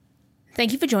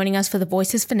Thank you for joining us for the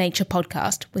Voices for Nature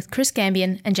podcast with Chris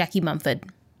Gambian and Jackie Mumford.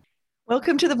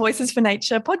 Welcome to the Voices for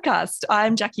Nature podcast.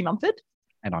 I'm Jackie Mumford.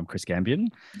 And I'm Chris Gambian.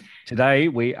 Today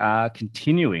we are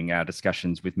continuing our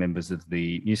discussions with members of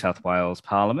the New South Wales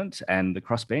Parliament and the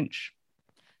Crossbench.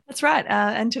 That's right.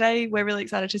 And today we're really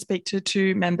excited to speak to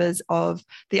two members of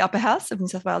the Upper House of New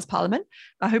South Wales Parliament,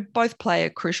 who both play a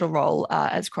crucial role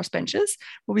as crossbenchers.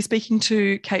 We'll be speaking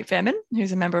to Kate Fairman,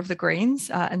 who's a member of the Greens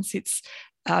and sits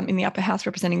in the Upper House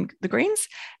representing the Greens,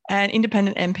 and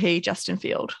Independent MP Justin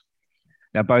Field.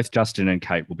 Now, both Justin and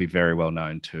Kate will be very well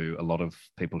known to a lot of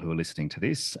people who are listening to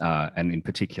this, and in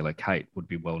particular, Kate would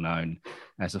be well known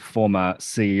as a former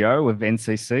CEO of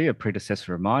NCC, a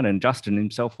predecessor of mine, and Justin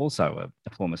himself also a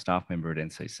former staff member at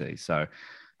NCC. So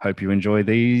hope you enjoy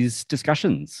these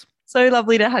discussions. So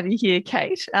lovely to have you here,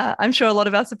 Kate. I'm sure a lot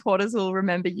of our supporters will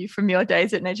remember you from your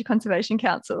days at Nature Conservation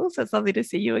Council, so it's lovely to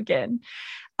see you again.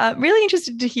 Really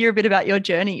interested to hear a bit about your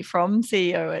journey from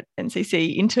CEO at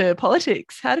NCC into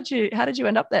politics. How did you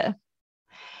end up there?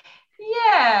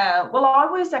 Yeah, well, I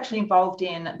was actually involved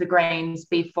in the Greens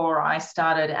before I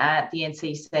started at the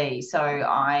NCC. So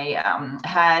I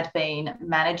had been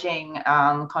managing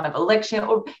kind of election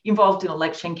or involved in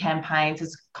election campaigns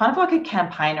as kind of like a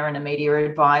campaigner and a media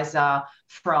advisor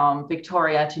from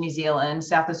Victoria to New Zealand,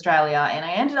 South Australia, and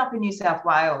I ended up in New South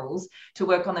Wales to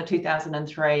work on the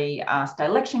 2003 state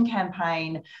election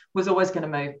campaign. Was always going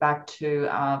to move back to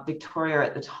Victoria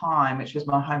at the time, which was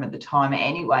my home at the time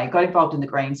anyway. Got involved in the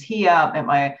Greens here, met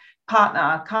my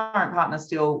current partner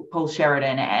still, Paul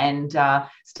Sheridan, and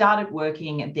started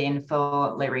working then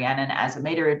for Lee Rhiannon as a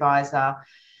media advisor.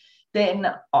 Then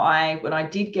when I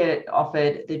did get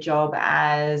offered the job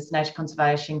as Nature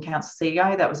Conservation Council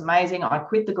CEO, that was amazing. I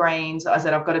quit the Greens. I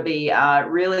said, I've got to be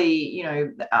really,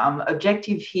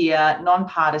 objective here,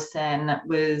 non-partisan,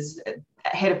 was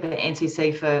head of the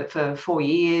NCC for 4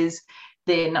 years.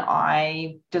 Then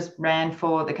I just ran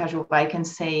for the casual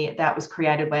vacancy that was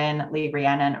created when Lee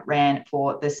Rhiannon ran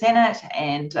for the Senate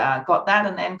and got that,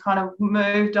 and then kind of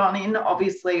moved on in.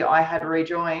 Obviously, I had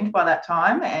rejoined by that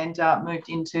time and moved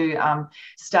into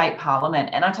state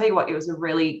parliament. And I tell you what, it was a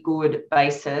really good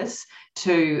basis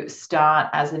to start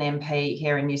as an MP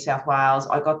here in New South Wales.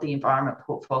 I got the environment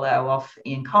portfolio off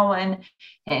in Cowan,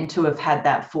 and to have had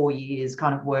that 4 years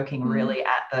kind of working really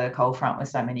at the coal front with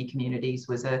so many communities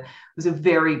was a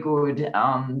very good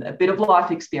a bit of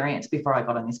life experience before I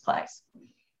got in this place.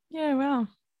 Yeah, wow.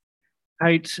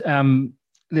 Kate,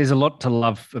 there's a lot to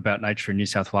love about nature in New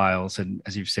South Wales, and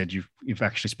as you've said, you've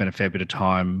actually spent a fair bit of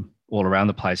time all around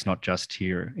the place, not just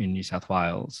here in New South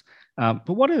Wales. But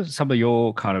what are some of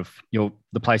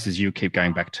the places you keep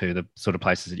going back to, the sort of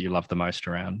places that you love the most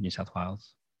around New South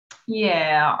Wales?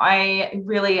 Yeah, I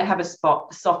really have a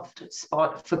soft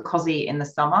spot for Cozzy in the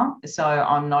summer. So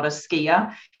I'm not a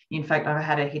skier. In fact, I've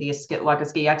had a hideous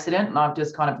ski accident, and I've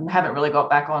just kind of haven't really got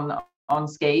back on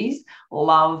skis.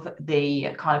 Love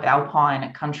the kind of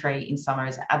alpine country in summer,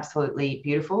 is absolutely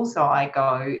beautiful. So I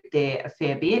go there a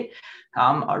fair bit.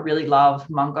 I really love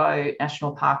Mungo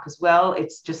National Park as well.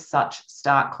 It's just such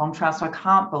stark contrast. I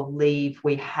can't believe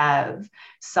we have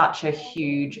such a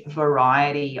huge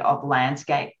variety of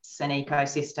landscapes and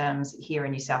ecosystems here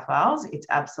in New South Wales. It's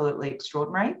absolutely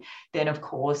extraordinary. Then, of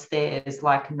course, there's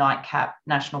like Nightcap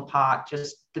National Park,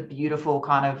 just the beautiful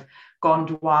kind of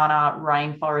Gondwana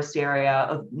rainforest area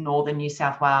of northern New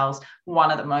South Wales,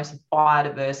 one of the most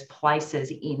biodiverse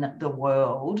places in the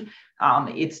world.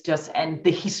 It's just, and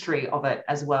the history of it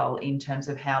as well, in terms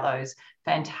of how those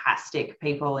fantastic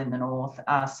people in the north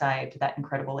saved that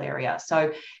incredible area.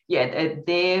 So yeah,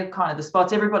 they're kind of the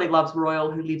spots. Everybody loves Royal,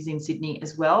 who lives in Sydney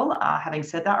as well. Having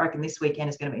said that, I reckon this weekend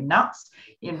is going to be nuts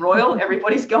in Royal.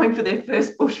 Everybody's going for their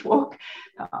first bushwalk.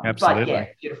 Absolutely. But yeah,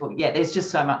 beautiful. Yeah, there's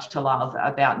just so much to love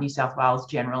about New South Wales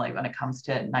generally when it comes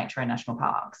to nature and national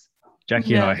parks.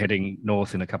 Jackie and I are heading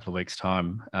north in a couple of weeks'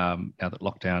 time, now that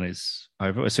lockdown is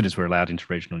over, as soon as we're allowed into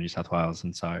regional New South Wales.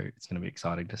 And so it's going to be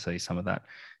exciting to see some of that.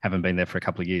 Haven't been there for a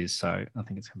couple of years, so I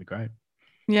think it's going to be great.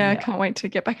 Yeah, I can't wait to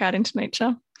get back out into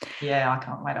nature. Yeah, I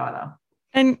can't wait either.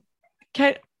 And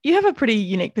Kate, you have a pretty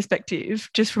unique perspective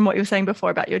just from what you were saying before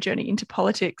about your journey into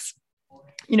politics.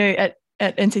 You know,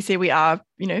 at NCC, we are,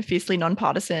 fiercely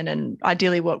non-partisan, and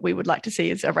ideally what we would like to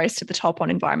see is a race to the top on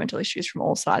environmental issues from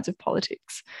all sides of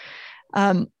politics.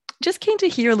 Just keen to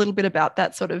hear a little bit about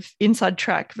that sort of inside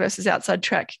track versus outside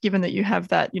track, given that you have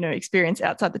that, experience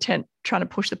outside the tent trying to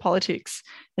push the politics,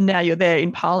 and now you're there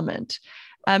in Parliament.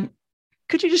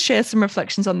 Could you just share some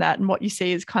reflections on that and what you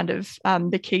see as kind of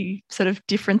the key sort of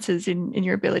differences in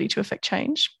your ability to affect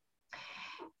change?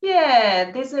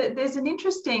 Yeah, there's an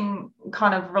interesting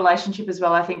kind of relationship as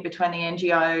well, I think, between the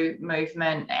NGO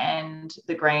movement and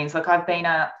the Greens. Like I've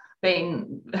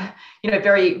been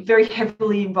very, very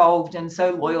heavily involved and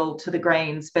so loyal to the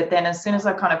Greens. But then as soon as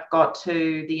I kind of got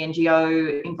to the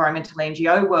environmental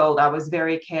NGO world, I was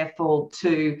very careful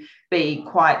to be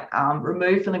quite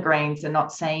removed from the Greens and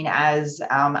not seen as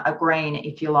a Green,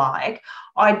 if you like.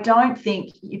 I don't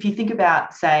think, if you think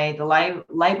about, say, the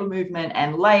Labor movement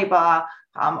and Labor,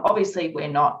 obviously, we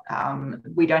don't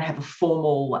have a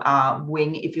formal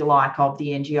wing, if you like, of the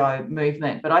NGO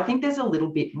movement, but I think there's a little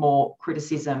bit more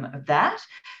criticism of that.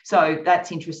 So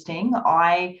that's interesting.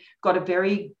 I got a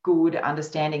very good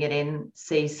understanding at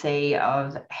NCC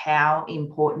of how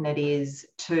important it is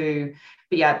to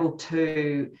be able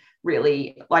to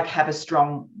really have a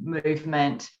strong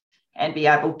movement and be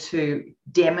able to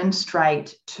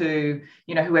demonstrate to,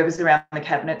 whoever's around the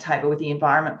cabinet table with the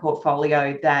environment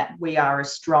portfolio that we are a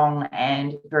strong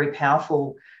and very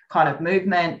powerful kind of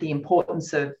movement, the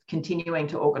importance of continuing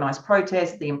to organise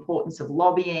protests, the importance of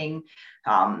lobbying,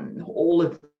 all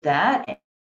of that.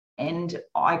 And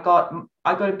I got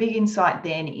a big insight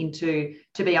then into,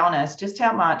 to be honest, just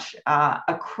how much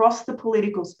across the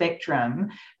political spectrum,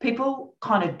 people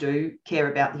kind of do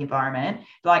care about the environment.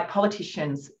 Like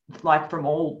politicians, from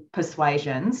all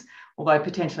persuasions, although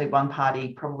potentially one party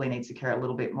probably needs to care a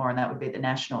little bit more, and that would be the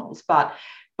Nationals. But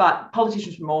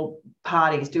politicians from all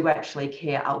parties do actually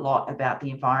care a lot about the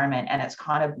environment, and it's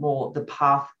kind of more the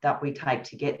path that we take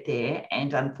to get there,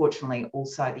 and unfortunately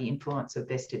also the influence of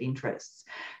vested interests.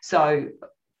 So,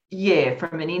 yeah,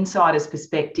 from an insider's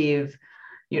perspective,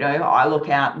 I look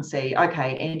out and see,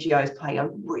 okay, NGOs play a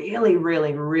really,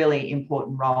 really, really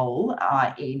important role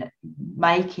in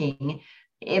making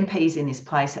MPs in this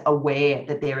place aware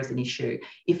that there is an issue.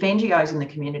 If NGOs in the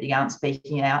community aren't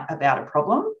speaking out about a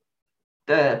problem,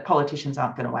 the politicians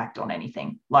aren't going to act on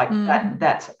anything.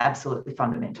 That's absolutely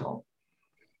fundamental.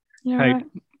 Yeah,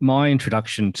 Kate, my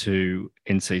introduction to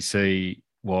NCC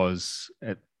was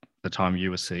at the time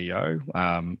you were CEO,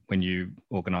 when you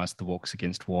organised the Walks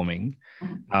Against Warming.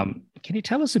 Can you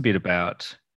tell us a bit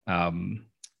about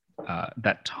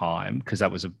that time? Because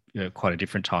that was quite a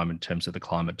different time in terms of the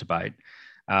climate debate.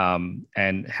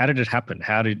 And how did it happen?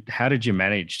 How did you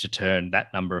manage to turn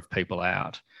that number of people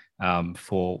out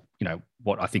for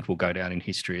what I think will go down in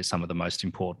history as some of the most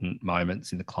important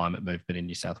moments in the climate movement in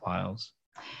New South Wales?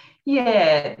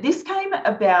 Yeah, this came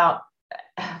about.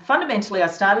 Fundamentally, I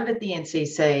started at the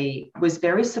NCC, was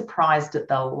very surprised at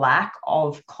the lack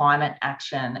of climate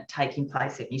action taking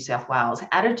place at New South Wales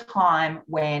at a time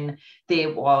when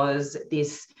there was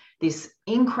this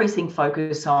increasing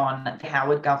focus on the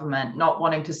Howard government not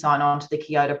wanting to sign on to the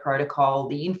Kyoto Protocol,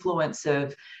 the influence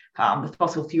of the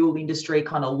fossil fuel industry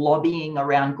kind of lobbying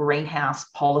around greenhouse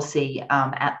policy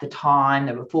at the time.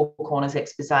 There were Four Corners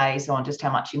exposés on just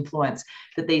how much influence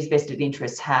that these vested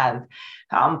interests have.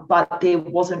 But there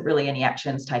wasn't really any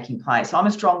actions taking place. I'm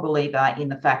a strong believer in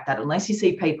the fact that unless you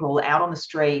see people out on the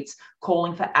streets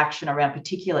calling for action around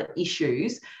particular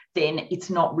issues, then it's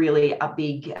not really a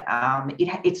big,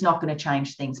 it's not going to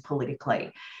change things politically.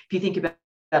 If you think about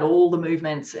all the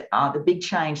movements, the big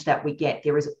change that we get,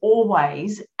 there is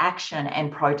always action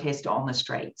and protest on the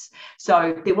streets.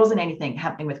 So there wasn't anything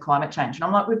happening with climate change. And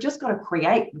I'm like, we've got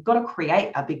to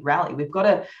create a big rally. We've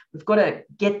got to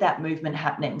get that movement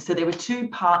happening. So there were two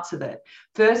parts of it.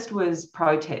 First was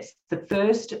protest. The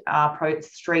first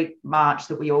street march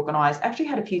that we organised actually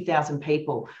had a few thousand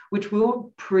people, which we were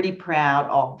pretty proud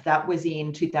of. That was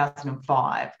in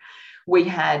 2005. We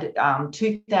had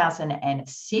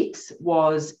 2006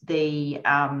 was the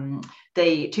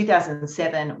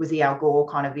 2007 was the Al Gore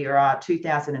kind of era.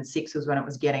 2006 was when it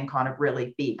was getting kind of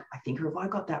really big. I think, or have I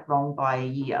got that wrong by a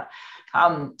year?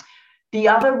 The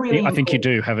other really, I think you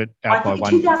do have it out by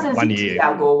 1 year.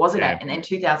 Al Gore, wasn't it? And then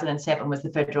 2007 was the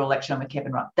federal election with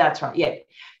Kevin Rudd. That's right. Yeah.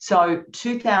 So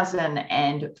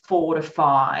 2004 to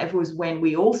 5 was when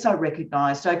we also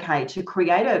recognised, okay, to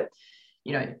create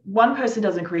one person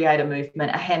doesn't create a movement,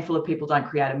 a handful of people don't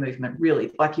create a movement,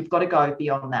 really. You've got to go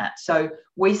beyond that. So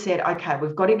we said, okay,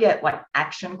 we've got to get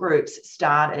action groups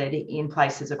started in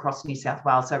places across New South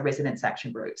Wales, so residents'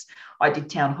 action groups. I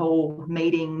did town hall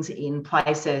meetings in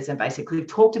places and basically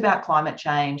talked about climate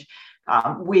change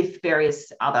with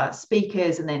various other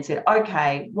speakers, and then said,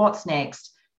 okay, what's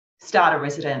next? Start a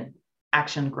resident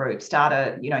action group, start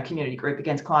a community group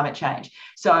against climate change.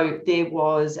 So there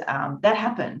was that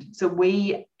happened. So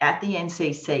we at the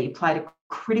NCC played a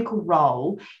critical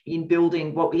role in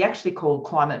building what we actually called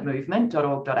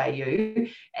climatemovement.org.au,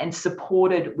 and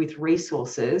supported with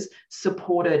resources,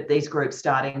 supported these groups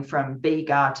starting from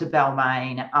Bega to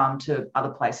Balmain to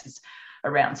other places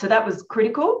around. So that was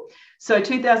critical. So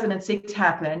 2006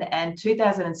 happened, and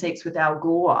 2006 with Al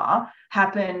Gore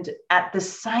happened at the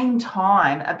same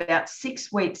time, about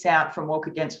 6 weeks out from Walk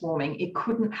Against Warming. It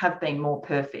couldn't have been more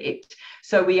perfect.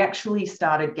 So we actually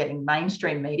started getting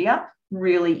mainstream media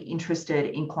really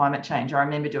interested in climate change. I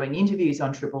remember doing interviews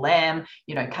on Triple M,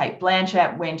 Kate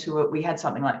Blanchett went to it. We had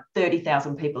something like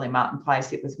 30,000 people in Martin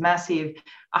Place. It was massive,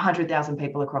 100,000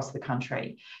 people across the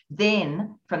country.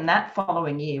 Then from that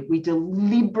following year, we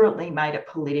deliberately made it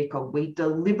political. We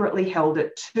deliberately held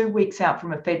it 2 weeks out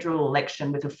from a federal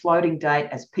election with a floating date.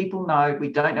 As people know, we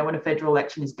don't know when a federal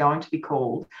election is going to be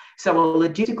called. So a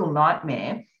logistical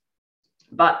nightmare.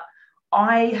 But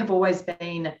I have always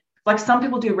been, like, some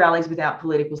people do rallies without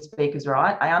political speakers,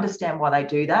 right? I understand why they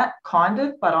do that, kind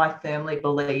of, but I firmly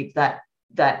believe that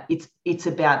it's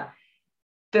about,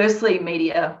 firstly,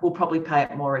 media will probably pay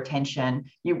it more attention.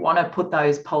 You want to put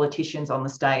those politicians on the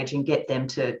stage and get them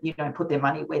to, put their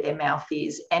money where their mouth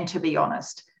is. And to be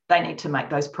honest, they need to make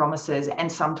those promises,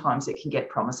 and sometimes it can get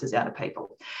promises out of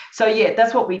people. So yeah,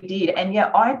 that's what we did. And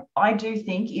yeah, I do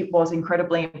think it was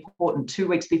incredibly important. 2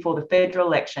 weeks before the federal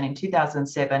election in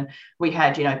 2007, we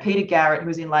had, Peter Garrett, who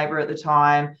was in Labor at the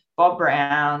time, Bob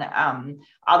Brown,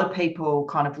 other people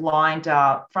kind of lined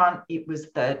up front. It was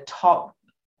the top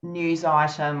news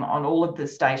item on all of the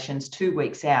stations 2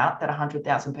 weeks out that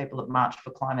 100,000 people have marched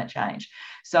for climate change.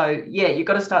 So yeah, you've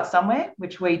got to start somewhere,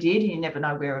 which we did. You never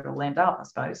know where it'll end up, I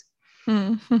suppose.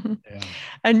 Yeah.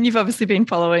 And you've obviously been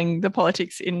following the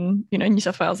politics in, New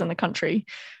South Wales and the country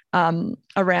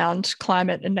around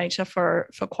climate and nature for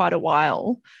quite a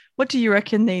while. What do you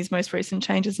reckon these most recent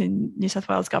changes in New South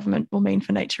Wales government will mean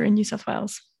for nature in New South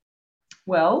Wales?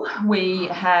 Well, we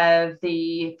have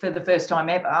for the first time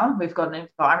ever, we've got an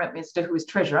environment minister who is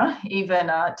treasurer, even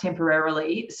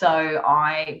temporarily. So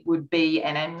I would be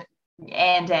and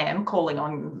am calling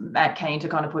on Matt Kean to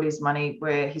kind of put his money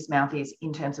where his mouth is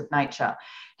in terms of nature.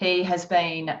 He has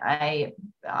been a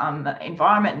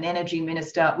environment and energy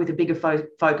minister with a bigger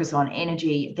focus on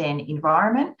energy than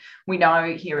environment. We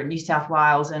know here in New South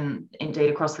Wales and indeed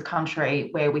across the country,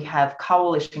 where we have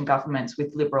coalition governments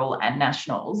with Liberal and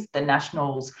Nationals, the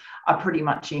Nationals are pretty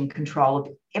much in control of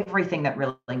everything that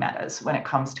really matters when it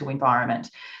comes to environment.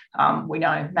 We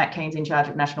know Matt Kean's in charge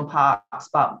of national parks,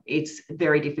 but it's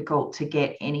very difficult to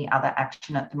get any other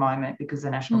action at the moment because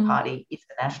the National Party is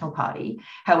the National Party.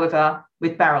 However,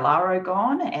 with Barilaro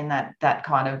gone and that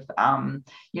kind of,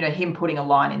 him putting a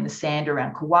line in the sand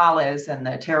around koalas and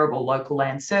the terrible Local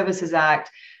Land Services Act,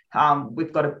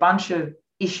 we've got a bunch of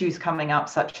issues coming up,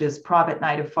 such as private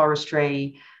native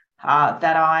forestry,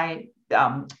 private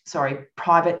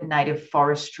native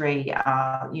forestry,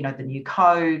 the new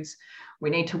codes. We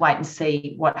need to wait and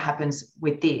see what happens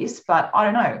with this. But I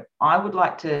don't know. I would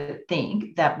like to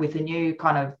think that with a new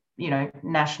kind of,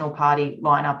 National Party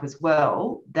lineup as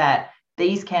well, that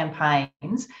these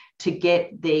campaigns to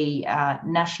get the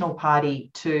National Party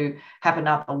to have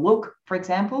another look, for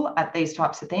example, at these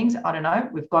types of things. I don't know.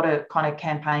 We've got to kind of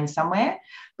campaign somewhere.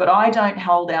 But I don't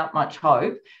hold out much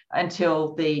hope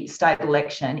until the state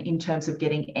election in terms of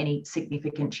getting any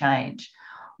significant change.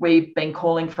 We've been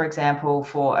calling, for example,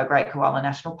 for a Great Koala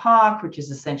National Park, which is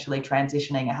essentially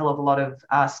transitioning a hell of a lot of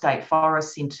state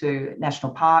forests into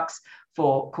national parks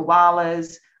for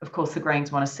koalas. Of course, the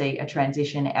Greens want to see a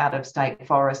transition out of state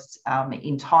forests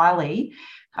entirely,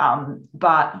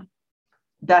 but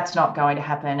that's not going to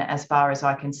happen as far as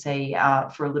I can see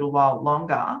for a little while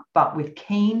longer. But with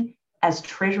Kean as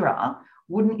treasurer,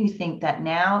 wouldn't you think that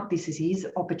now this is his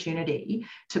opportunity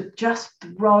to just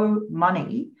throw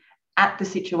money at the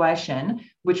situation,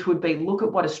 which would be look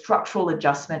at what a structural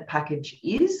adjustment package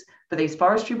is for these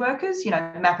forestry workers,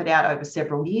 map it out over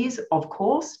several years. Of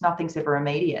course, nothing's ever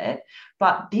immediate,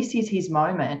 but this is his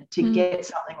moment to get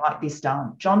something like this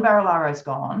done. John Barilaro's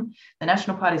gone. The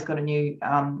National Party's got a new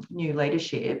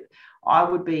leadership. I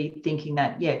would be thinking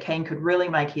that, Kean could really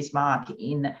make his mark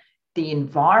in the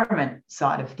environment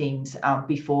side of things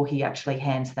before he actually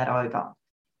hands that over.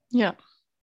 Yeah.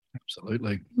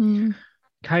 Absolutely.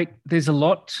 Kate, there's a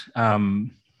lot,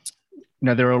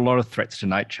 there are a lot of threats to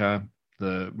nature,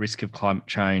 the risk of climate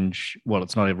change. Well,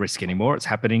 it's not a risk anymore. It's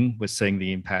happening. We're seeing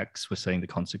the impacts. We're seeing the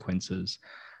consequences.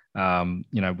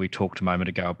 We talked a moment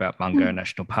ago about Mungo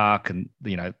National Park and,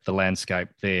 the landscape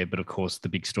there. But of course, the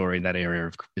big story in that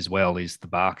area as well is the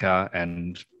Barker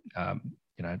and,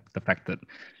 the fact that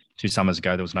 2 summers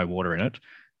ago there was no water in it.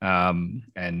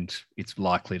 and it's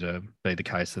likely to be the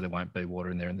case that there won't be water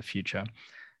in there in the future.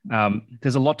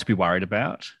 There's a lot to be worried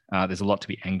about. There's a lot to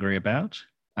be angry about.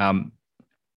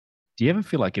 Do you ever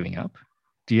feel like giving up?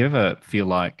 Do you ever feel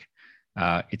like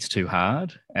it's too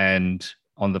hard? And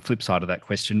on the flip side of that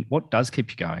question, what does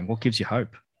keep you going? What gives you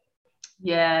hope?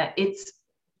 Yeah,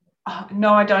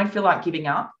 no, I don't feel like giving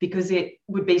up, because it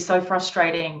would be so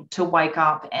frustrating to wake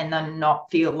up and then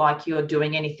not feel like you're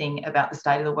doing anything about the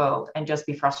state of the world and just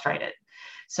be frustrated.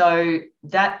 So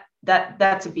that's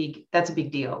a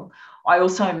big deal. I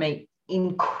also meet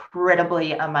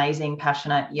incredibly amazing,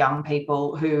 passionate young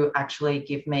people who actually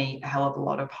give me a hell of a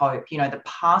lot of hope. You know, the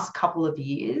past couple of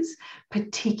years,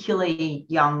 particularly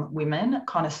young women,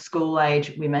 kind of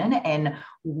school-age women, and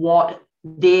what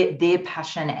their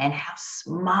passion and how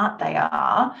smart they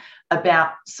are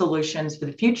about solutions for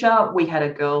the future. We had a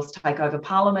girls take over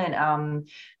Parliament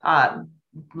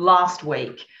last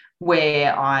week,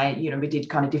 where we did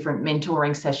kind of different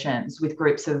mentoring sessions with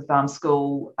groups of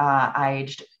school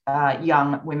aged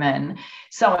young women.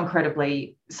 So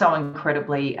incredibly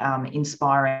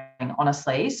inspiring,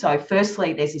 honestly. So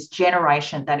firstly, there's this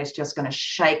generation that is just going to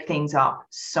shake things up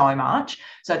so much.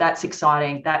 So that's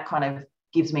exciting. That kind of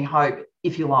gives me hope,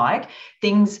 if you like.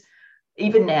 Things,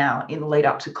 even now in the lead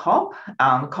up to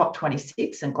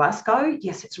COP26 in Glasgow,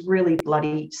 yes, it's really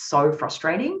bloody so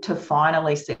frustrating to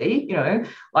finally see,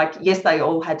 yes, they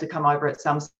all had to come over at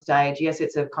some stage. Yes,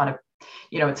 it's a kind of,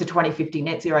 it's a 2050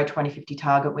 net zero 2050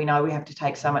 target. We know we have to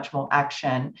take so much more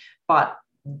action, but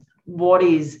what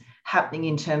is happening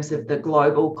in terms of the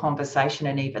global conversation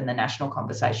and even the national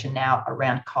conversation now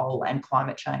around coal and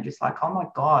climate change is like, oh my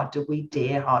God, do we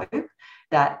dare hope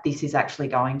that this is actually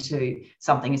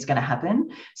something is going to happen?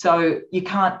 So you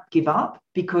can't give up,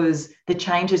 because the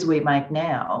changes we make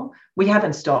now, we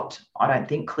haven't stopped, I don't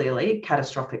think, clearly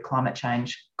catastrophic climate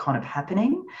change kind of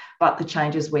happening, but the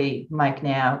changes we make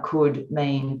now could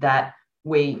mean that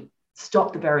we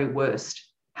stop the very worst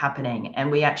happening,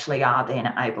 and we actually are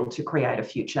then able to create a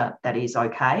future that is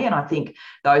okay. And I think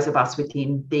those of us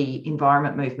within the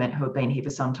environment movement who have been here for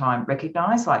some time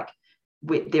recognise,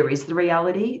 there is the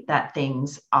reality that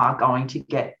things are going to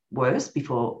get worse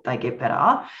before they get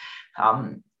better.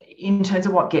 In terms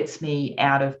of what gets me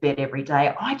out of bed every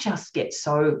day, I just get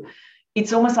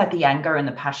it's almost like the anger and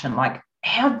the passion, like,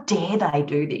 how dare they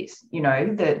do this?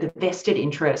 The vested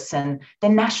interests and the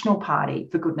National Party,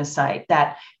 for goodness sake,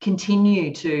 that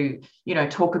continue to,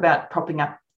 talk about propping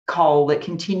up coal, that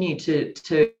continue to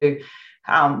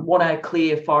want to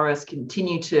clear forests,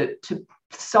 continue to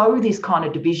sow this kind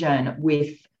of division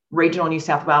with regional New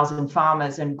South Wales and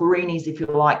farmers and greenies, if you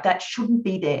like. That shouldn't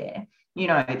be there.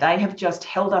 They have just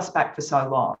held us back for so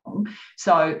long.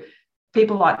 So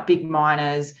people like big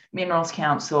miners, Minerals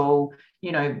Council,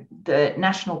 the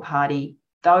National Party,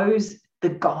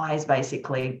 the guys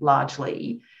basically,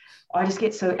 largely, I just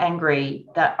get so angry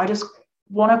that I just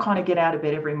want to kind of get out of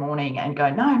bed every morning and go,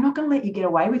 no, I'm not going to let you get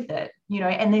away with it.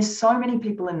 And there's so many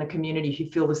people in the community who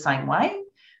feel the same way.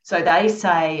 So they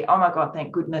say, oh my God,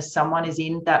 thank goodness someone is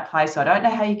in that place. I don't know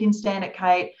how you can stand it,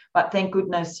 Kate, but thank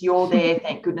goodness you're there.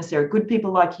 Thank goodness there are good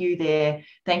people like you there.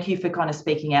 Thank you for kind of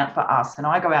speaking out for us. And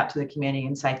I go out to the community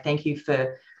and say, thank you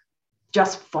for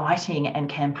just fighting and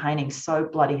campaigning so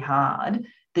bloody hard,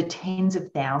 the tens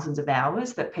of thousands of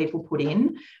hours that people put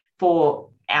in for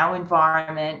our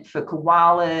environment, for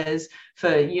koalas,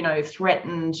 for,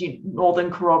 threatened northern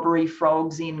corroboree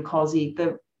frogs in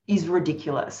Kosci, is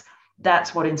ridiculous.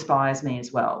 That's what inspires me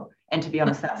as well. And to be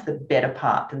honest, that's the better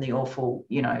part than the awful,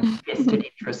 vested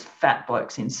interest fat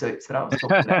blokes in suits that I was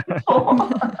talking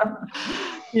about.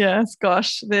 Yes,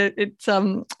 gosh, it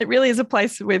really is a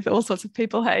place with all sorts of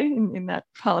people, hey, in that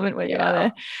Parliament where you are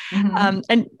there. Mm-hmm.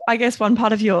 And I guess one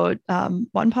part of your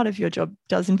job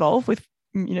does involve with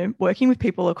working with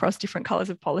people across different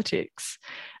colours of politics.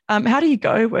 How do you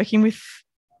go working with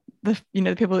the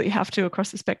people that you have to across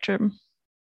the spectrum?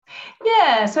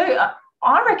 Yeah, so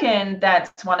I reckon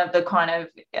that's one of the kind of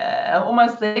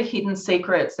almost the hidden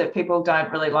secrets that people don't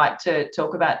really like to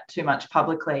talk about too much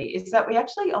publicly, is that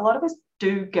a lot of us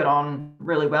do get on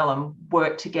really well and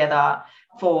work together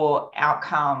for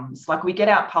outcomes. Like, we get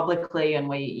out publicly and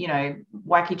we,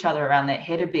 whack each other around the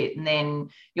head a bit, and then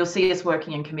you'll see us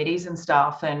working in committees and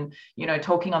stuff and,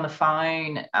 talking on the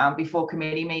phone before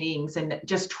committee meetings and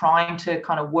just trying to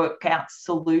kind of work out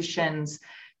solutions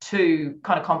to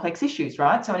kind of complex issues,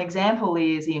 right? So an example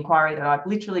is the inquiry that I've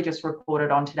literally just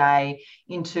reported on today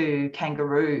into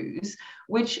kangaroos,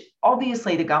 which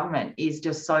obviously the government is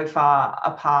just so far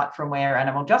apart from where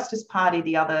Animal Justice Party,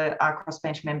 the other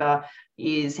crossbench member,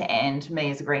 is, and me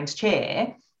as the Greens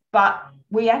chair. But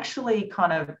we actually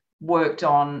kind of worked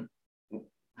on,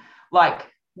 like,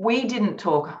 we didn't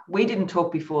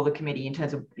talk before the committee in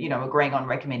terms of, agreeing on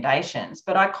recommendations,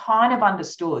 but I kind of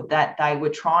understood that they were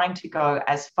trying to go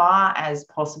as far as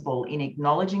possible in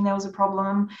acknowledging there was a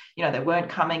problem. They weren't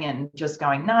coming and just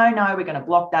going, no, we're going to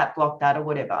block that or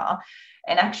whatever.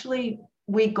 And actually,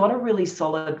 we got a really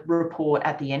solid report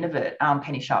at the end of it.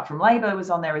 Penny Sharp from Labor was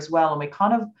on there as well. And we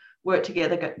kind of worked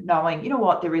together knowing,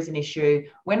 there is an issue.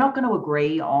 We're not going to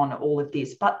agree on all of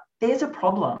this, but there's a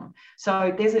problem.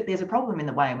 So there's a problem in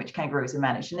the way in which kangaroos are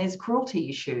managed, and there's cruelty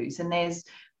issues, and there's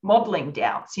modelling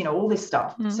doubts, all this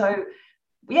stuff. So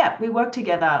yeah, we work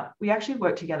together. We actually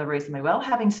work together reasonably well.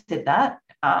 Having said that,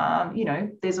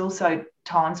 there's also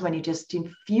times when you're just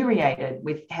infuriated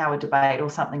with how a debate or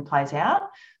something plays out.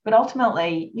 But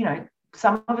ultimately,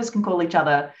 some of us can call each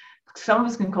other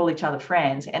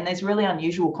friends, and there's really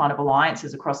unusual kind of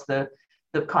alliances across the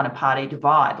kind of party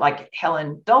divide. Like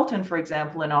Helen Dalton, for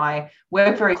example, and I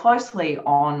work very closely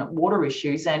on water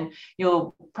issues, and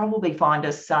you'll probably find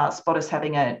us spot us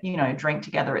having a drink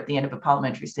together at the end of a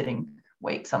parliamentary sitting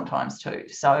week sometimes too.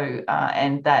 So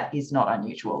and that is not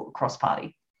unusual across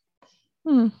party.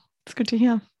 It's good to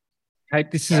hear.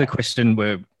 Kate, this is a question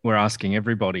we're asking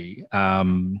everybody,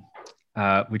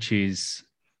 which is,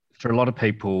 for a lot of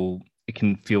people, it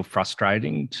can feel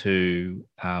frustrating to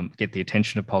get the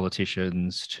attention of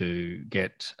politicians, to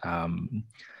get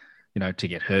to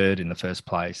get heard in the first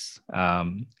place.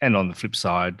 And on the flip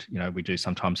side, we do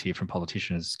sometimes hear from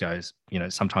politicians goes,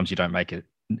 sometimes you don't make it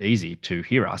easy to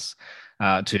hear us,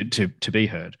 to be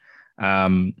heard.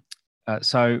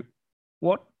 So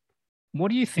what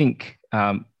do you think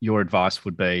your advice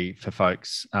would be for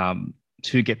folks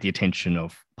to get the attention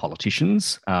of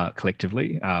politicians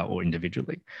collectively or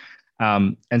individually?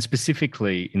 And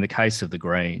specifically in the case of the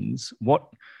Greens,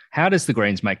 how does the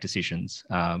Greens make decisions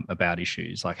about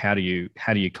issues? Like, how do you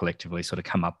collectively sort of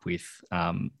come up with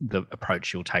the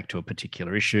approach you'll take to a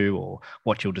particular issue, or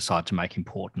what you'll decide to make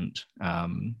important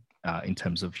in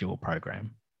terms of your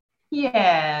program?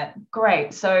 Yeah,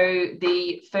 great. So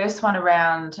the first one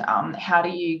around how do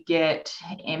you get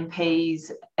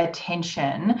MPs'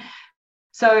 attention?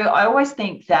 So I always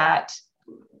think that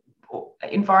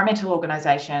environmental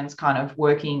organisations kind of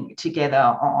working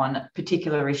together on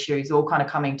particular issues, all kind of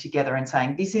coming together and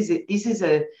saying, this is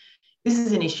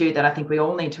an issue that I think we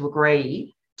all need to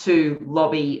agree to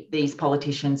lobby these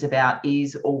politicians about,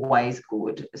 is always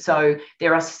good. So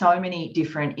there are so many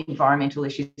different environmental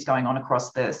issues going on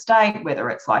across the state,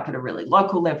 whether it's like at a really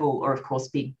local level or, of course,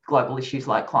 big global issues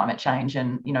like climate change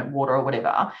and, water or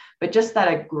whatever. But just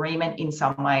that agreement in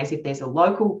some ways, if there's a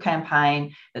local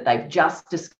campaign that they've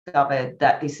just discovered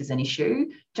that this is an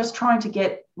issue, just trying to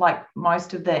get like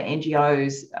most of the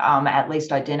NGOs at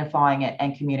least identifying it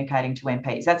and communicating to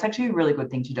MPs. That's actually a really good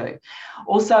thing to do.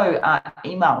 Also,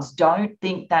 emails. Don't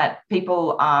think that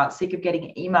people are sick of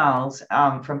getting emails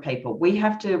from people. We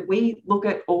look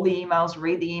at all the emails,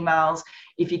 read the emails.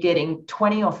 If you're getting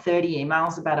 20 or 30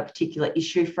 emails about a particular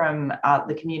issue from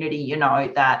the community, you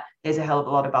know that there's a hell of a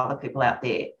lot of other people out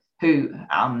there who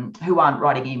aren't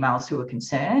writing emails, who are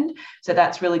concerned. So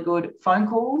that's really good. Phone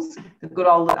calls, the good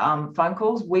old phone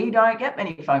calls. We don't get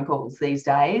many phone calls these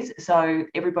days, so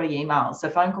everybody emails. So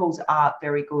phone calls are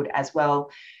very good as well.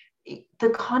 The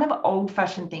kind of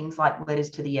old-fashioned things like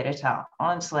letters to the editor,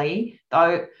 honestly,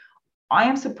 though, I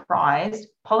am surprised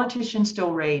politicians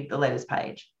still read the letters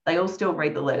page. They all still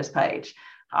read the letters page.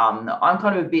 I'm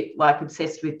kind of a bit like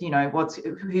obsessed with,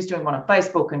 who's doing what on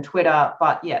Facebook and Twitter,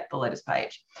 but yeah, the letters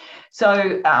page.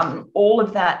 So all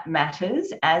of that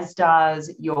matters, as does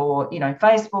your,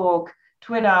 Facebook,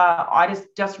 Twitter. I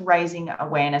just raising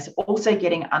awareness. Also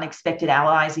getting unexpected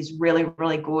allies is really,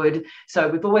 really good. So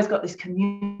we've always got this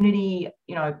community,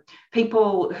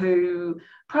 people who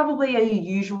probably are your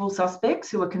usual suspects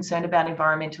who are concerned about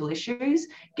environmental issues.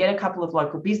 Get a couple of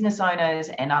local business owners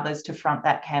and others to front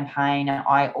that campaign.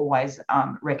 I always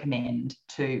recommend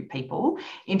to people.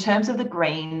 In terms of the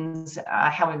Greens,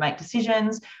 how we make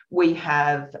decisions, we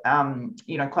have,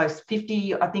 close to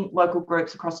 50, I think, local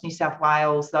groups across New South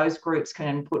Wales. Those groups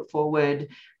can put forward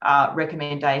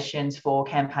recommendations for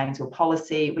campaigns or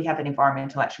policy. We have an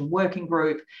environmental action working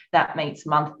group that meets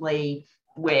monthly,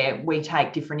 where we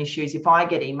take different issues. If I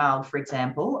get emailed, for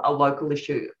example, a local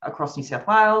issue across New South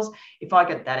Wales, if I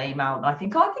get that email and I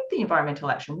think the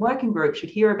Environmental Action Working Group should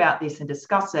hear about this and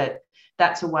discuss it,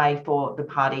 that's a way for the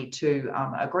party to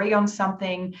agree on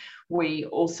something. We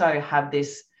also have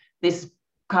this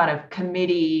kind of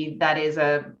committee that is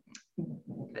a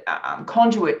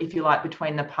conduit, if you like,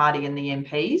 between the party and the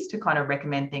MPs to kind of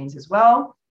recommend things as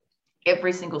well.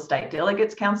 every single state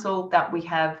delegates council that we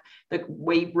have, that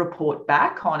we report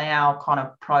back on our kind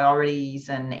of priorities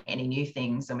and any new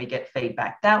things, and we get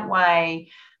feedback that way.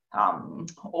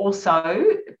 Also,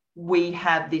 we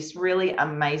have this really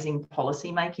amazing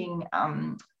policy making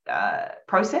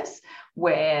process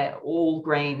where all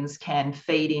Greens can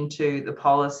feed into the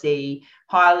policy,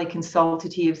 highly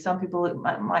consultative. Some people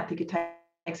might think it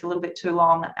takes a little bit too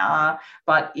long,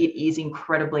 but it is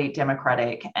incredibly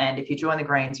democratic. And if you join the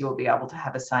Greens, you will be able to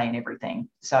have a say in everything.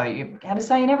 So you have a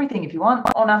say in everything if you want,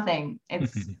 or nothing.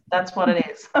 That's what it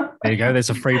is. There you go. There's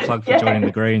a free plug for joining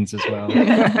the Greens as well.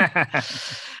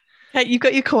 Hey, you've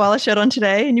got your koala shirt on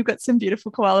today, and you've got some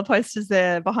beautiful koala posters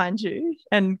there behind you.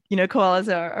 And, koalas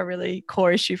are a really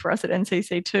core issue for us at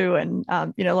NCC too. And,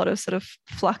 a lot of sort of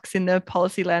flux in the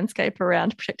policy landscape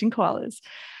around protecting koalas.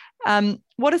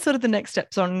 What are sort of the next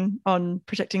steps on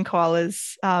protecting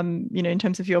koalas, in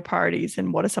terms of your priorities,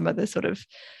 and what are some of the sort of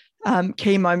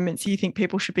key moments you think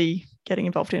people should be getting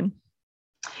involved in?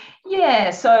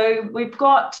 Yeah, so we've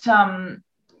got...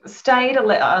 state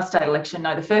election.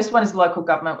 No, the first one is local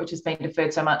government, which has been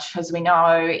deferred so much, as we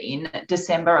know, in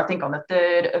December, I think on the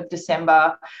 3rd of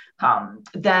December,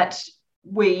 that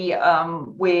we,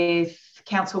 with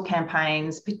council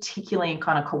campaigns, particularly in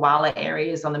kind of koala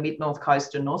areas on the mid-north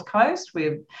coast and north coast,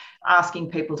 we're asking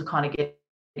people to kind of get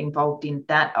involved in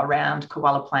that around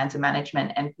koala plans and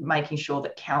management, and making sure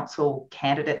that council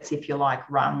candidates, if you like,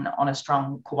 run on a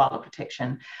strong koala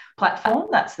protection platform.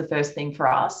 That's the first thing for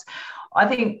us. I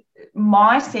think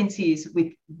my sense is,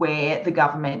 with where the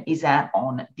government is at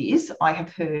on this, I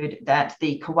have heard that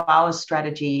the new koala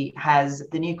strategy has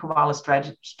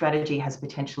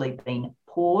potentially been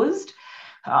paused,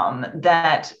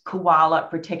 that koala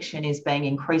protection is being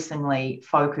increasingly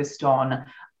focused on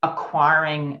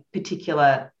acquiring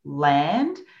particular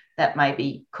land that may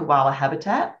be koala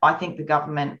habitat. I think the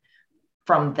government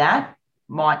from that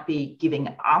might be giving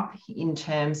up in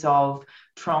terms of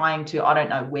trying to, I don't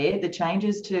know where the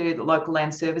changes to the Local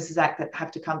Land Services Act that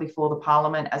have to come before the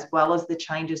Parliament, as well as the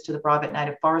changes to the Private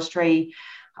Native Forestry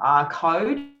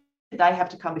Code, they have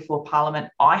to come before Parliament.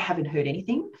 I haven't heard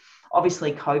anything.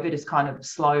 Obviously, COVID has kind of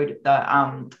slowed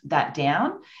that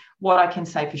down. What I can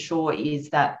say for sure is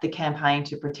that the campaign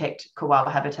to protect koala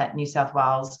habitat in New South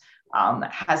Wales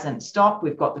hasn't stopped.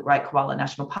 We've got the Great Koala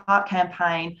National Park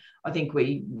campaign. I think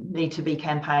we need to be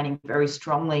campaigning very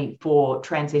strongly for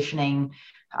transitioning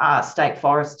state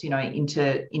forests,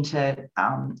 into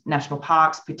national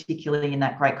parks, particularly in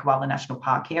that Great Koala National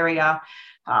Park area.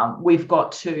 We've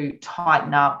got to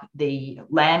tighten up the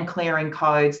land clearing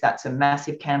codes. That's a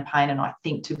massive campaign. And I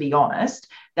think, to be honest,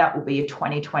 that will be a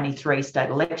 2023 state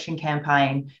election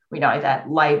campaign. We know that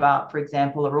Labor, for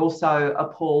example, are also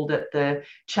appalled at the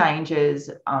changes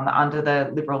under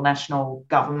the Liberal National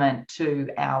Government to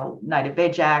our Native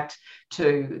Veg Act,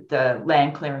 to the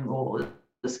land clearing laws.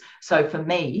 So for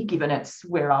me, given it's,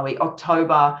 where are we,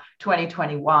 October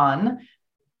 2021,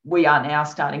 we are now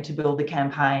starting to build the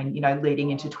campaign,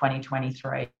 leading into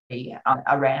 2023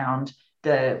 around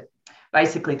the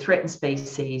basically threatened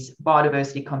species,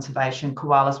 biodiversity conservation.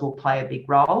 Koalas will play a big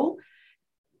role,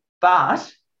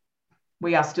 but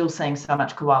we are still seeing so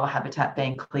much koala habitat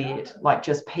being cleared, like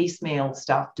just piecemeal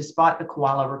stuff, despite the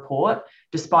koala report,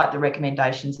 despite the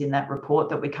recommendations in that report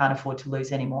that we can't afford to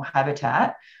lose any more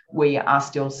habitat. We are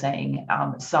still seeing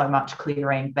so much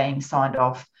clearing being signed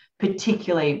off,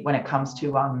 particularly when it comes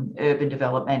to urban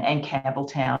development, and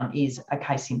Campbelltown is a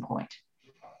case in point.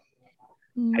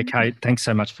 Hey, Kate, thanks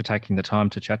so much for taking the time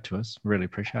to chat to us. Really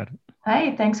appreciate it.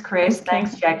 Hey, thanks, Chris.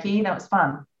 Thanks, Jackie. That was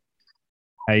fun.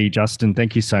 Hey, Justin,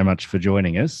 thank you so much for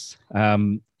joining us.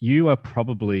 You are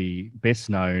probably best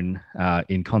known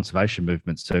in conservation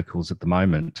movement circles at the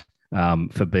moment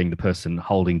for being the person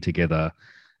holding together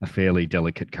a fairly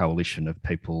delicate coalition of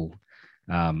people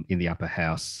in the upper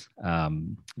house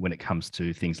when it comes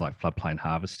to things like floodplain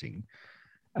harvesting.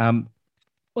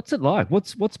 What's it like?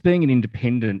 What's being an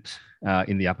independent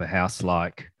in the upper house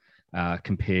like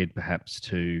compared perhaps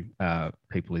to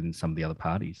people in some of the other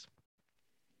parties?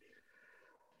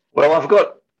 Well, I've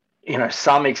got,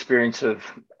 some experience of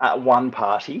one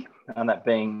party, and that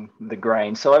being the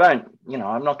Greens. So I don't,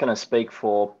 I'm not going to speak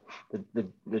for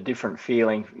the different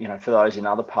feeling, for those in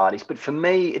other parties. But for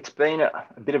me, it's been a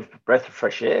bit of a breath of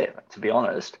fresh air, to be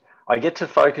honest. I get to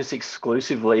focus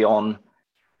exclusively on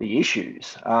the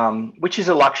issues, which is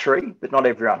a luxury that not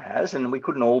everyone has. And we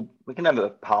can have a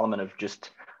parliament of just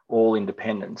all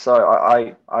independent. So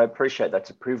I appreciate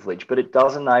that's a privilege, but it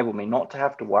does enable me not to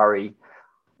have to worry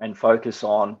and focus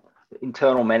on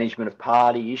internal management of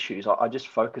party issues. I just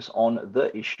focus on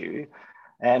the issue.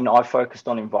 and I focused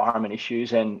on environment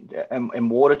issues,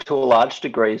 and water to a large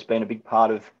degree has been a big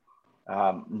part of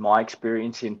my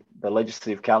experience in the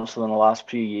Legislative Council in the last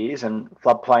few years. And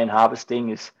floodplain harvesting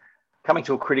is coming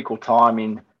to a critical time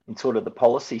in sort of the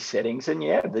policy settings. And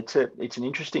yeah, it's an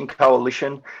interesting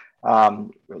coalition,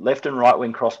 left and right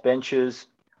wing crossbenchers,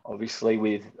 obviously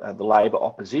with the Labor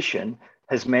opposition,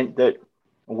 has meant that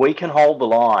we can hold the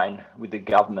line with the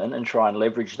government and try and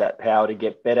leverage that power to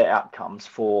get better outcomes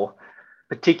for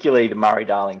particularly the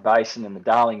Murray-Darling Basin and the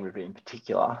Darling River in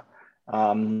particular,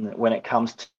 when it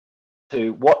comes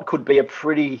to what could be a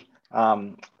pretty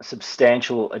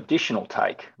substantial additional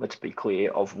take, let's be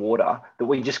clear, of water that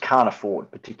we just can't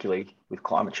afford, particularly with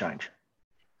climate change.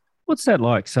 What's that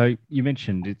like? So you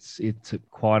mentioned it's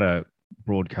quite a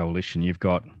broad coalition. You've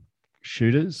got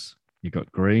shooters, you've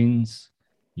got Greens,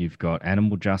 you've got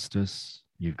Animal Justice,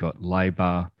 you've got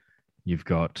Labor, you've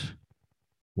got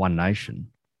One Nation,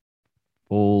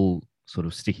 all sort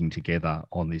of sticking together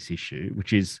on this issue,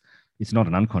 which is, it's not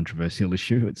an uncontroversial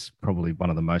issue. It's probably one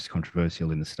of the most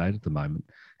controversial in the state at the moment.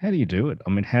 How do you do it? I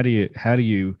mean, how do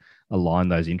you align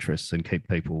those interests and keep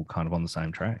people kind of on the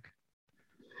same track?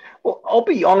 Well, I'll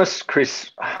be honest,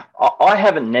 Chris, I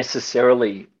haven't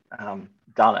necessarily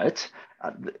done it.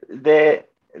 There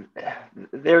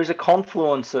is a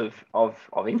confluence of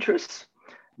interests.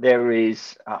 There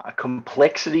is a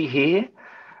complexity here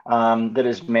that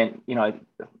has meant,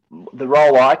 the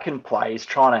role I can play is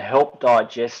trying to help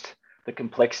digest the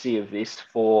complexity of this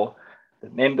for the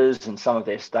members and some of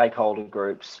their stakeholder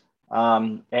groups.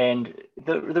 And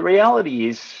the reality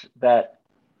is that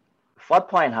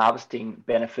floodplain harvesting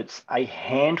benefits a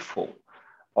handful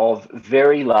of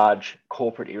very large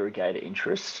corporate irrigator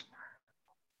interests.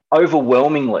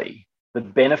 Overwhelmingly, the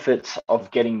benefits of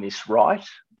getting this right,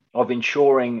 of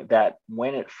ensuring that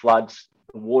when it floods,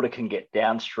 the water can get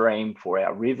downstream for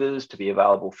our rivers to be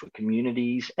available for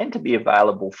communities and to be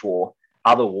available for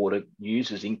other water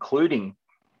users, including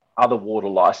other water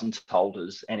license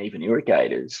holders and even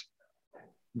irrigators.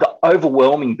 The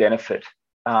overwhelming benefit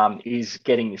is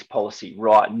getting this policy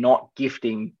right, not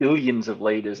gifting billions of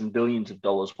litres and billions of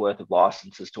dollars worth of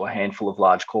licenses to a handful of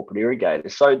large corporate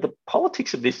irrigators. So the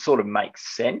politics of this sort of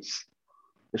makes sense.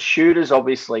 The shooters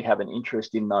obviously have an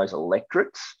interest in those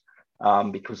electorates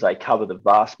because they cover the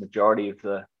vast majority of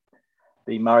the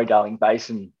Murray-Darling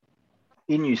Basin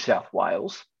in New South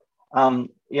Wales. One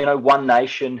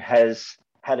Nation has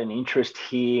had an interest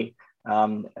here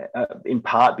in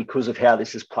part because of how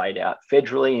this has played out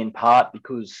federally, in part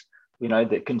because,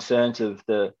 the concerns of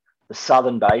the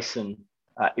Southern Basin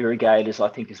irrigators, I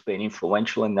think, has been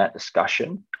influential in that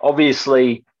discussion.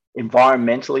 Obviously,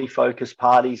 environmentally focused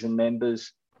parties and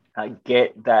members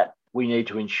get that we need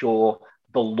to ensure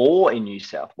the law in New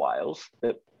South Wales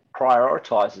that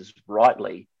prioritises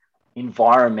rightly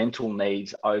environmental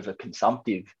needs over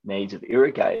consumptive needs of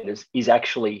irrigators is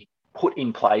actually put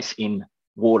in place in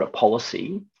water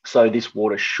policy. So this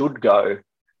water should go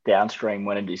downstream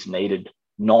when it is needed,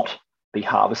 not be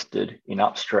harvested in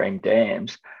upstream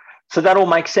dams. So that all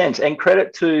makes sense. And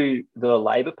credit to the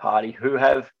Labor Party who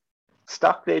have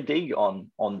stuck their dig on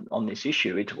this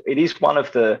issue. It is one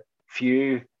of the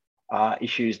few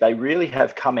issues they really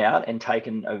have come out and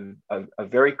taken a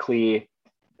very clear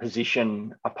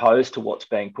position opposed to what's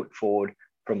being put forward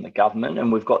from the government.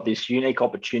 And we've got this unique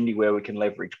opportunity where we can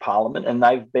leverage Parliament, and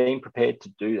they've been prepared to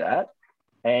do that.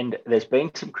 And there's been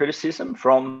some criticism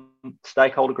from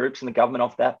stakeholder groups in the government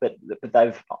of that, but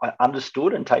they've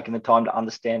understood and taken the time to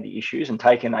understand the issues and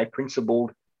taken a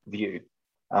principled view.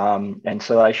 And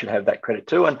so they should have that credit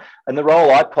too. And the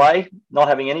role I play, not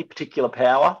having any particular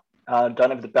power,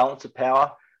 don't have the balance of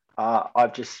power,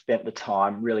 I've just spent the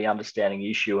time really understanding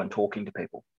the issue and talking to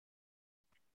people.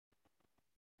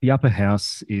 The upper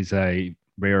house is a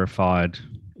rarefied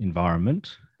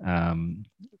environment.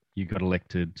 You got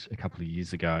elected a couple of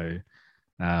years ago.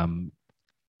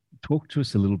 Talk to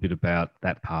us a little bit about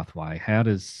that pathway. How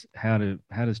does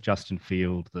Justin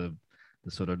Field, the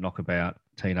sort of knockabout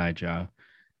teenager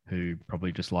who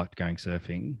probably just liked going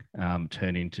surfing,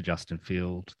 turn into Justin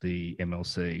Field, the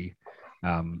MLC?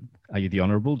 Are you the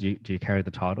Honourable? Do you carry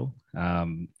the title?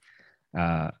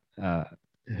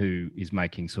 Who is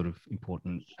making sort of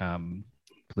important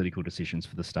political decisions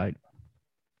for the state?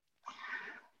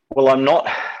 Well, I'm not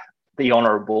the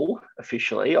Honourable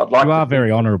officially. You are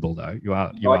very honourable, though. You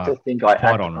are. I like to think I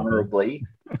act honourably,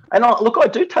 and I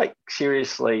do take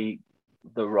seriously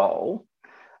the role,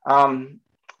 and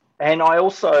I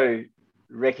also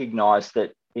recognise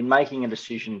that in making a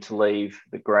decision to leave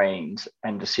the Greens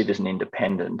and to sit as an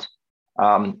independent,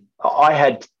 I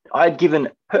had given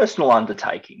personal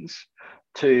undertakings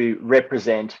to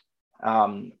represent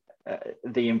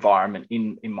the environment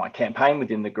in my campaign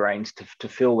within the Greens to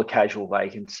fill the casual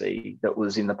vacancy that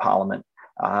was in the Parliament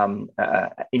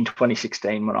in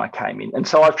 2016 when I came in. And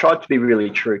so I've tried to be really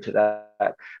true to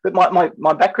that. But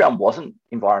my background wasn't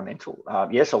environmental.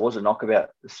 Yes, I was a knockabout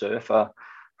surfer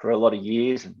for a lot of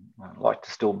years, and I like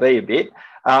to still be a bit.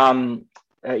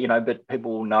 But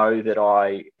people know that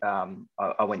I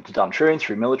went to Duntroon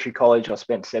through military college. I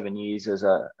spent 7 years in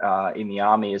the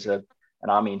army as an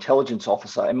army intelligence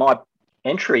officer, and my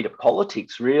entry to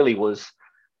politics really was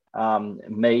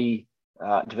me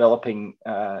developing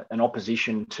an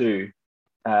opposition to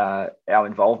our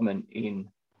involvement in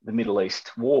the Middle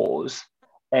East wars,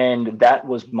 and that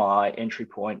was my entry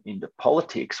point into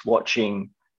politics.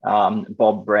 Watching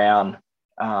Bob Brown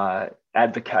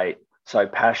advocate so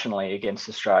passionately against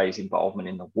Australia's involvement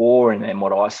in the war, and then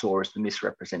what I saw as the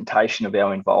misrepresentation of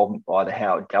our involvement by the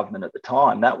Howard government at the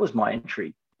time. That was my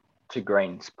entry to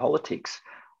Greens politics.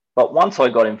 But once I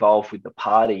got involved with the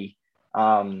party,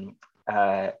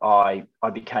 I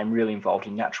became really involved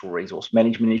in natural resource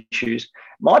management issues.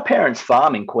 My parents'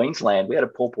 farm in Queensland, we had a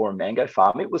pawpaw and mango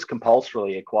farm. It was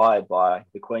compulsorily acquired by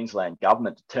the Queensland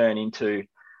government to turn into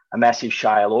a massive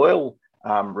shale oil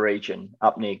region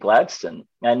up near Gladstone,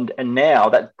 and now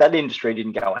that industry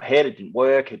didn't go ahead. It didn't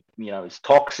work. It was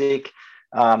toxic.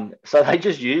 So they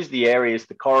just used the area as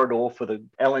the corridor for the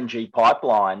LNG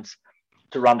pipelines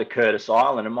to run to Curtis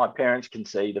Island, and my parents can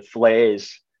see the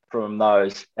flares from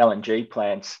those LNG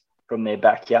plants from their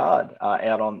backyard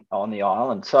out on the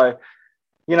island. So,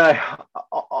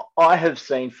 I have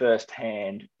seen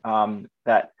firsthand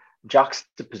that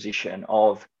juxtaposition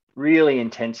of really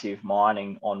intensive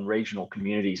mining on regional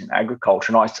communities and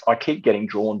agriculture. And I keep getting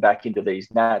drawn back into these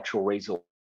natural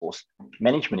resource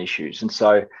management issues. And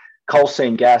so coal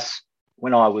seam gas,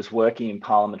 when I was working in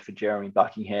Parliament for Jeremy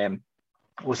Buckingham,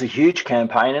 was a huge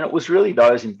campaign. And it was really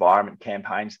those environment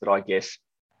campaigns that I guess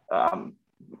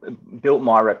built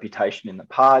my reputation in the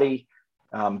party,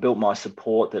 built my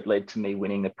support that led to me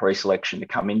winning the pre-selection to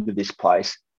come into this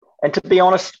place. And to be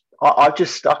honest, I've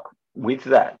just stuck with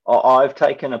that. I've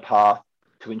taken a path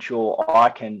to ensure I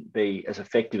can be as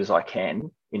effective as I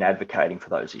can in advocating for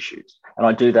those issues. And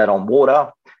I do that on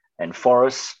water and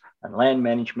forests and land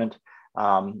management.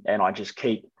 And I just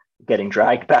keep getting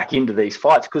dragged back into these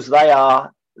fights because they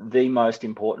are the most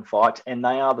important fights, and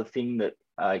they are the thing that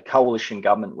a coalition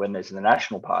government, when there's the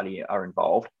National Party are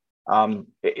involved,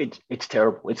 it's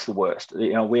terrible. It's the worst.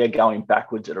 We are going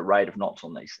backwards at a rate of knots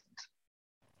on these things.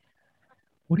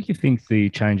 What do you think the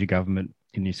change of government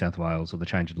in New South Wales, or the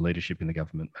change of leadership in the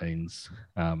government, means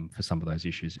for some of those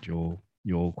issues that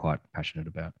you're quite passionate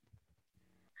about?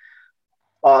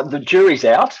 The jury's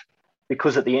out,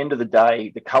 because at the end of the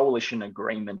day, the coalition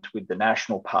agreement with the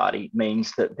National Party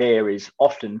means that there is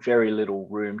often very little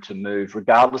room to move,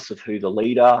 regardless of who the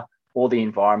leader or the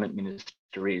environment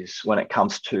minister is, when it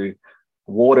comes to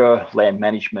water, land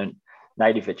management,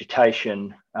 native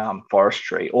vegetation,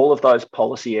 forestry, all of those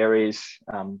policy areas.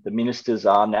 The ministers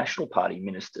are National Party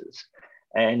ministers.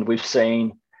 And we've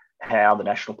seen how the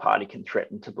National Party can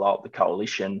threaten to blow up the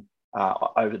coalition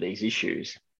over these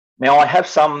issues. Now, I have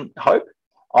some hope.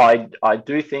 I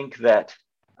do think that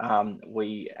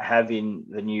we have in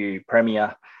the new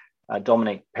Premier,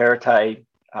 Dominic Perrottet,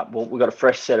 we've got a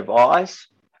fresh set of eyes.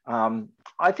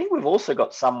 I think we've also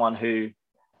got someone who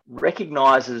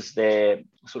recognises their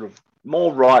sort of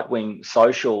more right-wing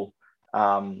social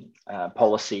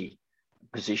policy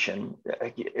position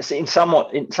in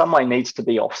some way needs to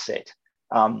be offset.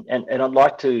 And I'd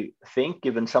like to think,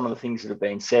 given some of the things that have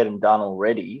been said and done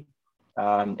already,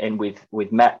 and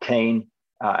with Matt Keane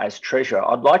as Treasurer,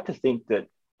 I'd like to think that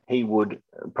he would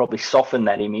probably soften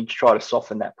that image, try to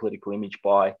soften that political image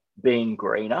by being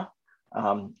greener.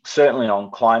 Certainly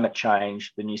on climate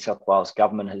change, the New South Wales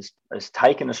government has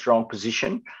taken a strong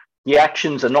position. The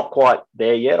actions are not quite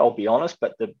there yet, I'll be honest,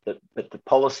 but the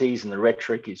policies and the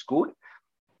rhetoric is good.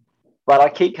 But I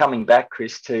keep coming back,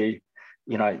 Chris, to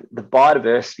the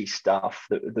biodiversity stuff,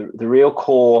 the real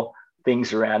core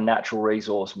things around natural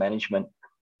resource management.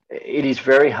 It is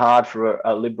very hard for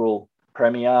a Liberal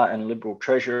Premier and Liberal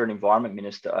Treasurer and Environment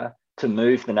Minister to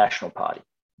move the National Party.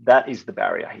 That is the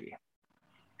barrier here.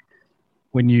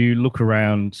 When you look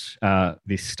around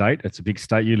this state, it's a big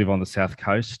state. You live on the South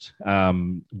Coast.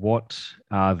 What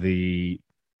are the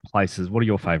places? What are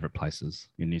your favourite places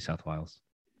in New South Wales?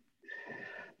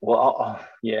 Well,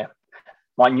 yeah.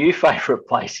 My new favourite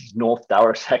place is North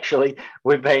Durras, actually.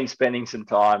 We've been spending some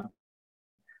time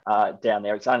down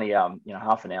there. It's only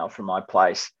half an hour from my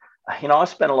place. I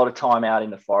spent a lot of time out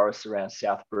in the forest around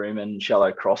South Broome and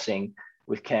Shallow Crossing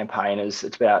with campaigners.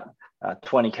 It's about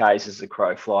 20 k's as the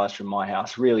crow flies from my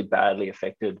house, really badly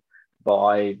affected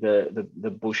by the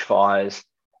bushfires.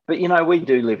 But, we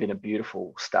do live in a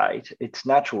beautiful state. Its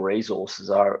natural resources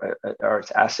are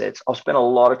its assets. I've spent a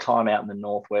lot of time out in the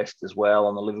northwest as well,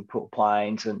 on the Liverpool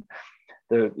Plains, and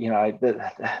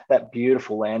that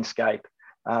beautiful landscape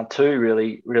too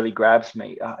really grabs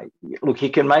me. Look, you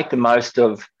can make the most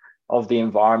of the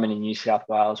environment in New South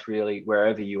Wales, really,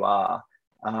 wherever you are.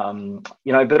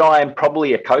 But I am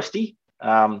probably a coastie.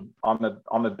 I'm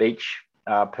a beach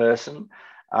person.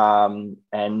 The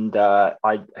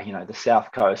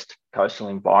South Coast coastal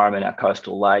environment, our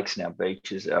coastal lakes and our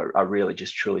beaches are really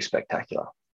just truly spectacular.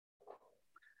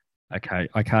 Okay,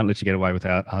 I can't let you get away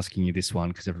without asking you this one,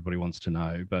 because everybody wants to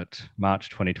know. But March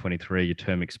 2023, your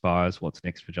term expires. What's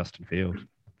next for Justin Field?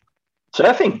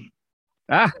 Surfing.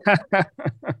 I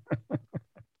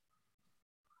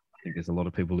think there's a lot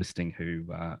of people listening who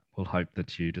will hope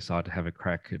that you decide to have a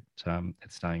crack at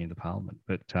staying in the Parliament.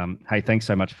 But hey, thanks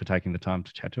so much for taking the time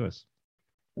to chat to us.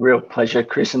 Real pleasure,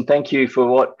 Chris, and thank you for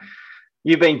what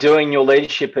you've been doing, your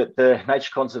leadership at the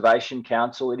Nature Conservation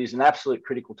Council. It is an absolute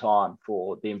critical time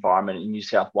for the environment in New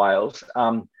South Wales.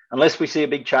 Unless we see a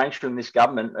big change from this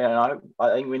government,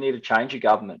 I think we need a change of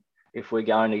government if we're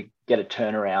going to get a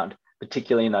turnaround,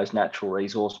 particularly in those natural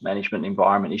resource management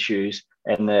environment issues.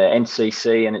 And the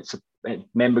NCC and its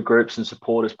member groups and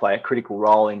supporters play a critical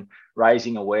role in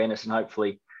raising awareness and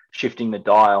hopefully shifting the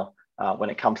dial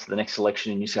when it comes to the next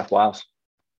election in New South Wales.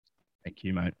 Thank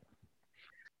you, mate.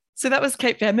 So that was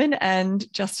Kate Fairman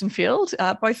and Justin Field,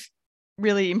 both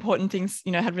really important things,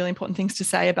 had really important things to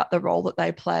say about the role that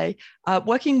they play,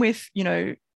 working with,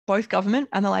 both government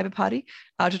and the Labor Party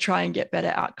to try and get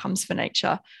better outcomes for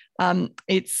nature.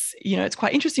 It's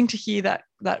quite interesting to hear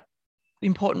that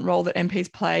important role that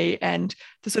MPs play and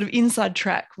the sort of inside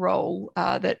track role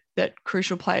that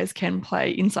crucial players can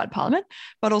play inside Parliament,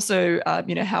 but also,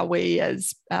 how we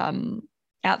as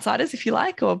outsiders, if you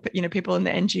like, or people in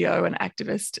the NGO and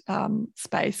activist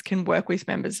space can work with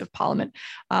members of Parliament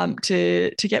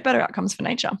to get better outcomes for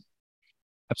nature.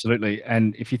 Absolutely.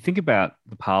 And if you think about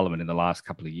the Parliament in the last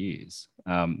couple of years,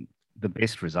 the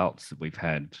best results that we've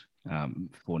had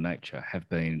for nature have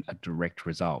been a direct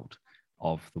result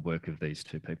of the work of these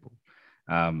two people.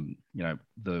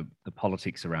 The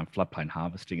politics around floodplain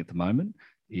harvesting at the moment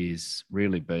is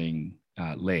really being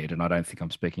led, and I don't think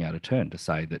I'm speaking out of turn to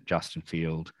say that Justin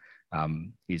Field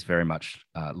is very much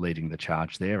leading the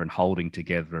charge there and holding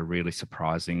together a really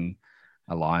surprising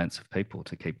alliance of people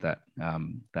to keep that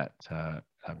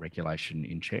regulation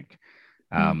in check.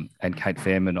 And Kate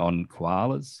Fairman on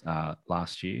koalas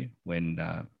last year when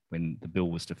the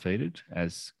bill was defeated,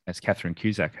 as Catherine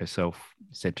Cusack herself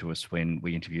said to us when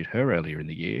we interviewed her earlier in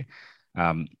the year.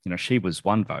 She was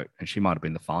one vote, and she might have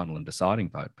been the final and deciding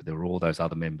vote, but there were all those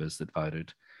other members that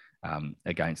voted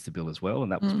against the bill as well,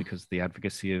 and that was because of the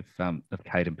advocacy of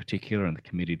Kate in particular and the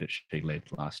committee that she led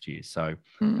last year. So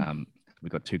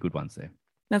we've got two good ones there.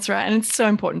 That's right, and it's so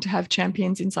important to have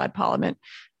champions inside Parliament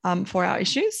for our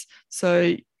issues.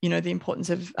 So the importance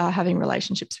of having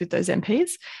relationships with those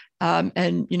MPs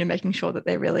and making sure that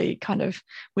they're really kind of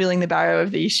wheeling the barrow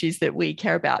of the issues that we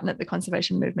care about and that the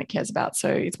conservation movement cares about. So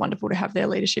it's wonderful to have their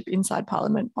leadership inside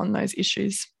Parliament on those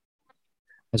issues.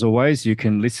 As always, you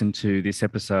can listen to this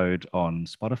episode on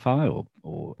Spotify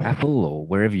or Apple or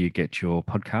wherever you get your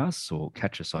podcasts, or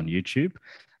catch us on YouTube.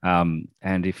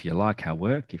 And if you like our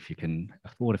work, if you can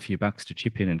afford a few bucks to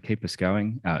chip in and keep us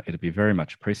going, it'll be very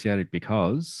much appreciated,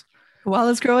 because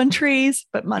koalas grow on trees,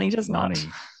 but money does not.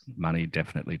 Money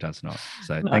definitely does not.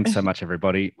 So Thanks so much,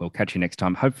 everybody. We'll catch you next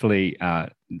time. Hopefully, our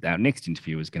next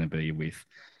interview is going to be with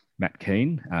Matt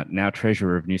Keane, now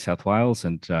Treasurer of New South Wales,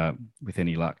 and with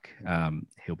any luck,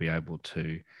 he'll be able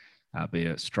to be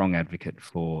a strong advocate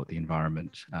for the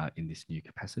environment in this new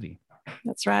capacity.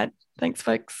 That's right. Thanks,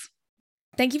 folks.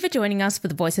 Thank you for joining us for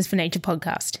the Voices for Nature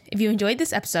podcast. If you enjoyed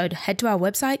this episode, head to our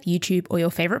website, YouTube, or your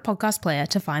favourite podcast player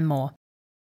to find more.